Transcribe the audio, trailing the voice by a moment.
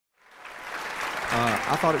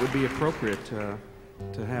I thought it would be appropriate to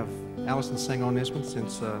have Alison sing on this one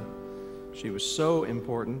since she was so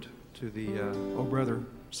important to the Oh Brother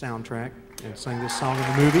soundtrack and sang this song in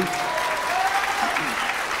the movie.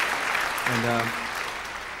 And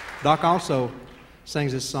Doc also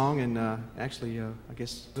sings this song, and actually, I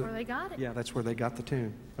guess... That's where they got it. Yeah, that's where they got the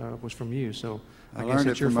tune, was from you, so I guess learned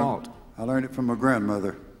it's it your from fault. I learned it from my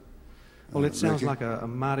grandmother. Well, it sounds Ricky. like a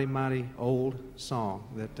mighty, mighty old song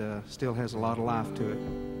that still has a lot of life to it,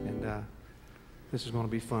 and this is going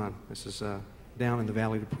to be fun. This is Down in the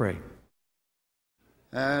Valley to Pray.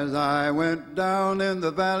 As I went down in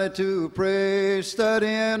the valley to pray,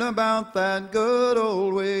 studying about that good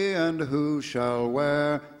old way, and who shall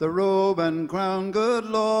wear the robe and crown, good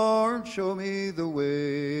Lord, show me the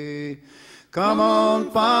way. Come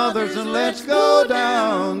on, fathers, and let's go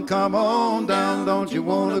down. Come on down, don't you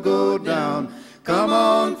want to go down? Come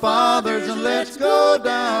on, fathers, and let's go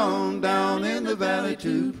down, down in the valley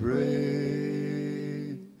to pray.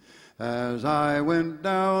 As I went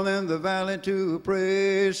down in the valley to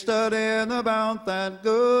pray, studying about that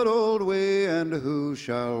good old way, and who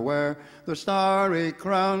shall wear the starry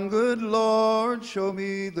crown, good Lord, show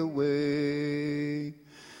me the way.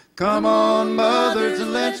 Come on, mothers,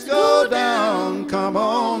 and let's go down. Come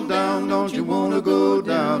on down, don't you want to go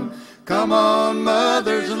down? Come on,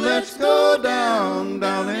 mothers, and let's go down,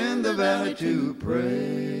 down in the valley to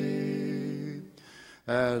pray.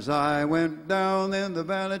 As I went down in the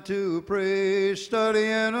valley to pray,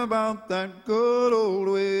 studying about that good old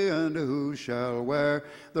way, and who shall wear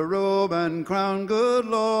the robe and crown, good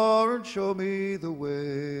Lord, show me the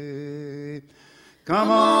way. Come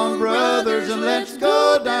on, brothers, and let's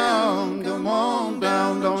go down. Come on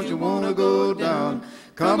down, don't you want to go down?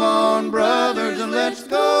 Come on, brothers, and let's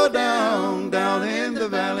go down, down in the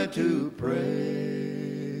valley to pray.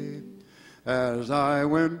 As I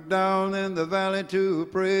went down in the valley to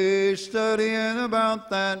pray, studying about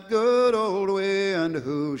that good old way, and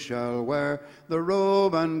who shall wear the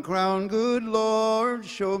robe and crown, good Lord,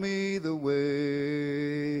 show me the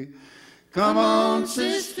way. Come on,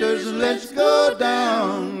 sisters, and let's go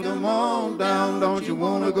down. Come on down, don't you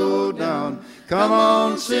want to go down? Come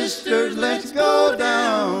on, sisters, let's go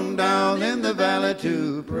down, down in the valley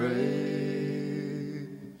to pray.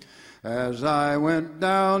 As I went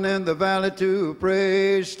down in the valley to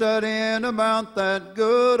pray, studying about that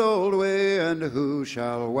good old way, and who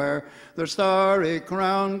shall wear the starry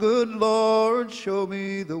crown, good Lord, show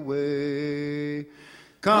me the way.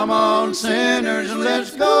 Come on, sinners, and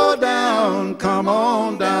let's go down. Come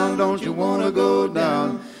on down, don't you want to go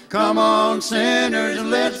down? Come on, sinners, and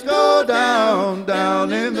let's go down,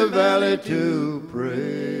 down in the valley to pray.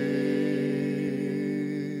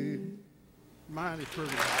 Mighty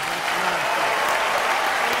pretty.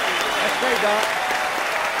 That's great, Doc.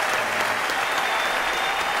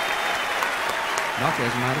 Doc,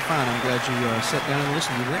 that's mighty fine. I'm glad you sat down and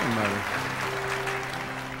listened to your grandmother.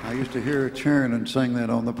 I used to hear her cheering and sing that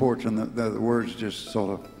on the porch, and the words just sort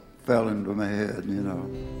of fell into my head, you know.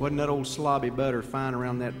 Wasn't that old slobby butter fine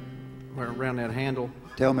around that handle?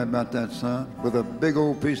 Tell me about that, son. With a big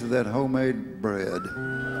old piece of that homemade bread.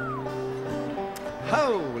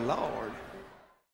 Oh, Lord.